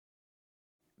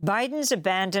Biden's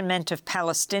abandonment of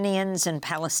Palestinians and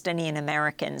Palestinian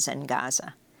Americans in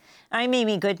Gaza. I'm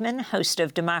Amy Goodman, host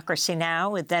of Democracy Now!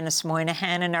 With Dennis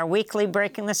Moynihan and our weekly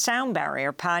Breaking the Sound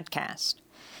Barrier podcast.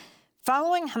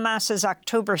 Following Hamas's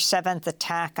October 7th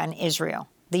attack on Israel,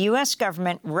 the U.S.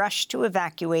 government rushed to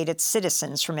evacuate its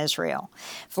citizens from Israel.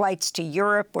 Flights to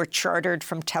Europe were chartered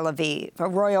from Tel Aviv. A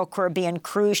Royal Caribbean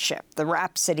cruise ship, the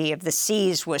Rhapsody of the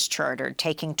Seas, was chartered,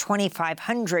 taking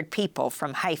 2,500 people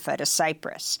from Haifa to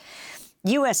Cyprus.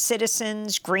 U.S.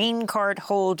 citizens, green card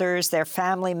holders, their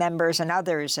family members, and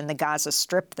others in the Gaza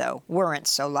Strip, though, weren't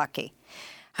so lucky.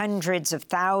 Hundreds of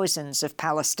thousands of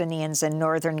Palestinians in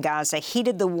northern Gaza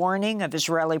heeded the warning of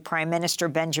Israeli Prime Minister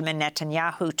Benjamin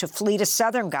Netanyahu to flee to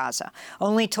southern Gaza,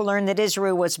 only to learn that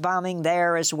Israel was bombing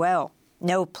there as well.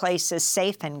 No place is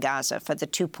safe in Gaza for the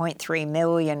 2.3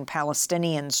 million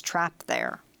Palestinians trapped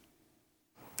there.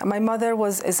 My mother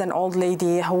is an old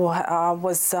lady who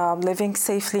was living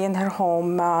safely in her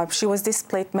home. She was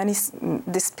displaced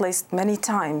many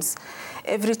times.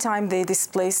 Every time they get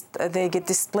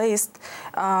displaced,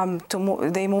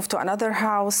 they move to another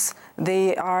house.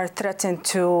 They are threatened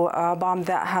to bomb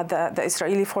that. The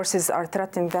Israeli forces are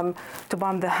threatening them to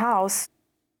bomb the house.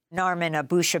 Narman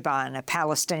Abu-Shaban, a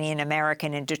Palestinian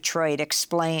American in Detroit,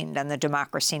 explained on the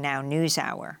Democracy Now!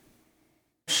 NewsHour.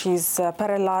 She's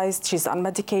paralyzed, she's on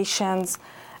medications,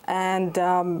 and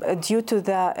due to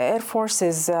the air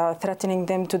forces threatening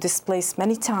them to displace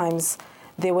many times,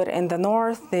 they were in the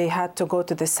north, they had to go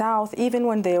to the south. Even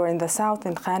when they were in the south,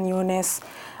 in Khan Yunis,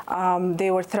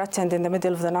 they were threatened in the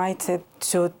middle of the night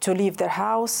to leave their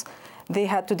house. They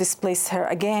had to displace her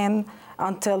again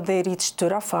until they reached to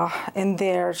Rafah. In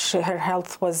there, her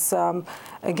health was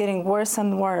getting worse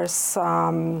and worse.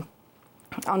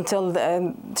 Until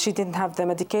she didn't have the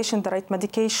right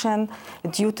medication.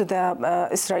 Due to the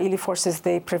Israeli forces,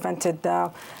 they prevented the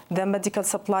medical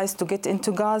supplies to get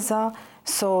into Gaza.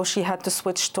 So she had to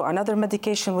switch to another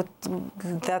medication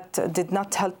that did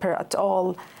not help her at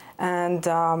all. And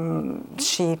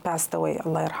she passed away,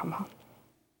 Allah yarhamha.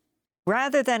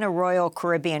 Rather than a Royal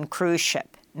Caribbean cruise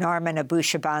ship, Narman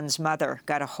Abu-Shaban's mother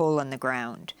got a hole in the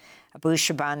ground.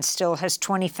 Abu-Shaban still has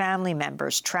 20 family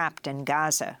members trapped in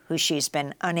Gaza, who she's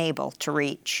been unable to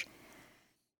reach.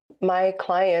 My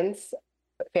clients'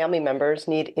 family members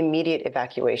need immediate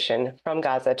evacuation from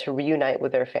Gaza to reunite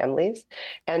with their families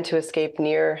and to escape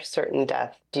near certain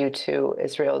death due to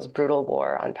Israel's brutal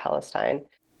war on Palestine.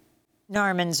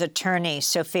 Narman's attorney,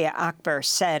 Sophia Akbar,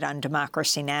 said on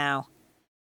Democracy Now!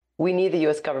 We need the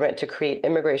U.S. government to create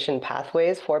immigration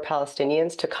pathways for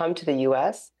Palestinians to come to the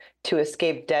U.S. to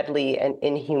escape deadly and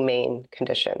inhumane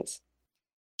conditions.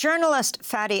 Journalist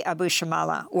Fadi Abu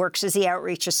Shamala works as the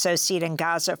outreach associate in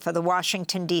Gaza for the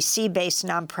Washington, D.C.-based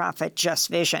nonprofit Just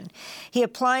Vision. He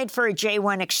applied for a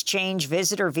J-1 exchange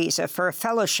visitor visa for a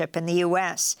fellowship in the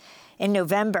U.S. In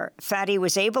November, Fadi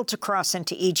was able to cross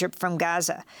into Egypt from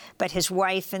Gaza, but his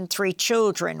wife and 3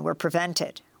 children were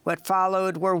prevented. What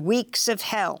followed were weeks of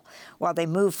hell while they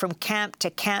moved from camp to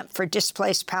camp for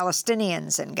displaced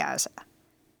Palestinians in Gaza.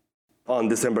 On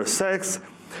December 6th,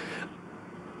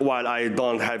 while I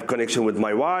don't have connection with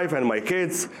my wife and my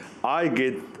kids, I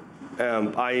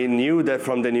knew that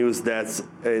from the news that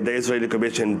the Israeli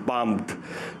occupation bombed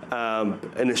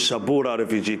in the Shabura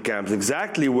refugee camps,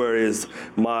 exactly where is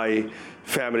my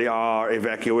family are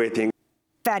evacuating.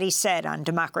 Fadi said on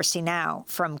Democracy Now!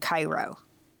 From Cairo.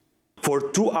 For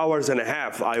 2.5 hours,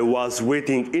 I was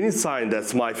waiting any sign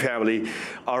that my family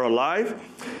are alive.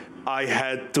 I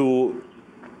had to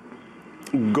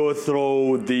go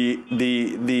through the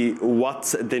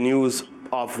news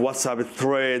of WhatsApp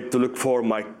thread to look for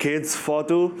my kids'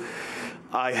 photo.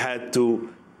 I had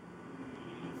to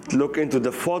look into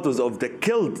the photos of the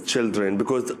killed children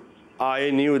because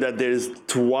I knew that there's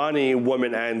 20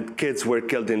 women and kids were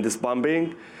killed in this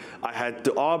bombing. I had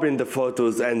to open the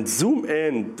photos and zoom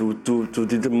in to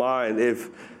determine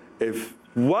if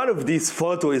one of these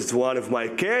photos is one of my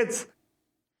kids.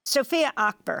 Sophia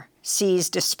Akbar sees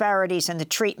disparities in the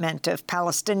treatment of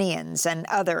Palestinians and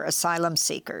other asylum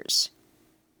seekers.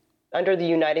 Under the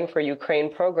Uniting for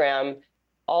Ukraine program,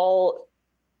 all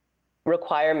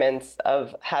requirements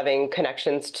of having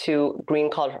connections to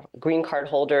green card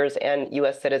holders and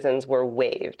U.S. citizens were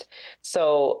waived.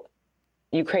 So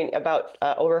Ukraine, about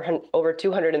over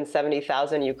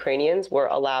 270,000 Ukrainians were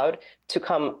allowed to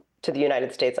come to the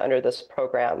United States under this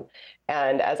program.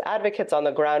 And as advocates on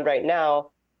the ground right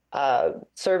now,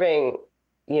 serving,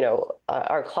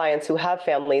 our clients who have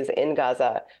families in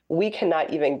Gaza, we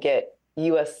cannot even get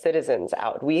U.S. citizens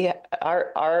out.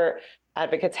 Our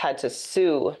advocates had to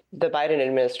sue the Biden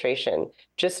administration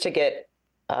just to get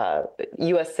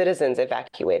U.S. citizens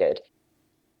evacuated.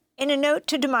 In a note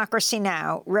to Democracy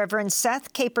Now!, Reverend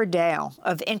Seth Caperdale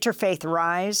of Interfaith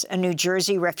Rise, a New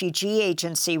Jersey refugee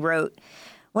agency, wrote,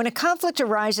 "When a conflict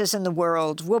arises in the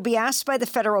world, we'll be asked by the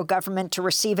federal government to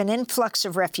receive an influx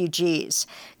of refugees.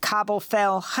 Kabul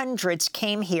fell. Hundreds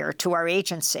came here to our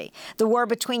agency. The war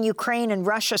between Ukraine and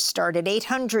Russia started.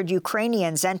 800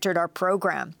 Ukrainians entered our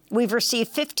program. We've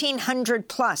received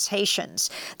 1,500+ Haitians.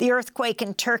 The earthquake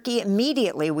in Turkey,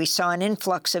 immediately we saw an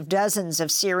influx of dozens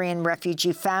of Syrian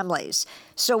refugee families.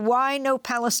 So why no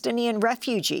Palestinian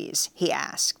refugees?" he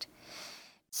asked.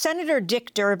 Senator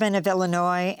Dick Durbin of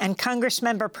Illinois and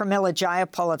Congressmember Pramila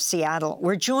Jayapal of Seattle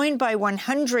were joined by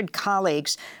 100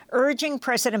 colleagues urging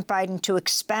President Biden to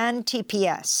expand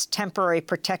TPS, temporary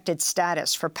protected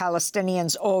status, for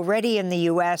Palestinians already in the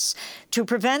U.S. to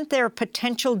prevent their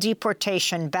potential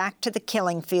deportation back to the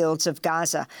killing fields of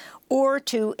Gaza or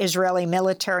to Israeli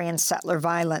military and settler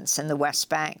violence in the West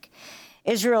Bank.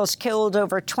 Israel's killed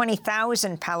over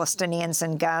 20,000 Palestinians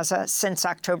in Gaza since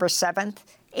October 7th.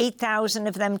 8,000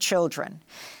 of them children.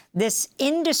 This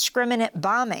indiscriminate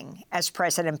bombing, as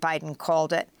President Biden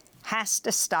called it, has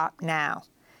to stop now.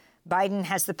 Biden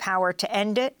has the power to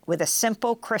end it with a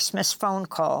simple Christmas phone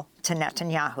call to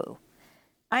Netanyahu.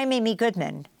 I'm Amy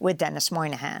Goodman with Dennis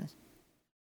Moynihan.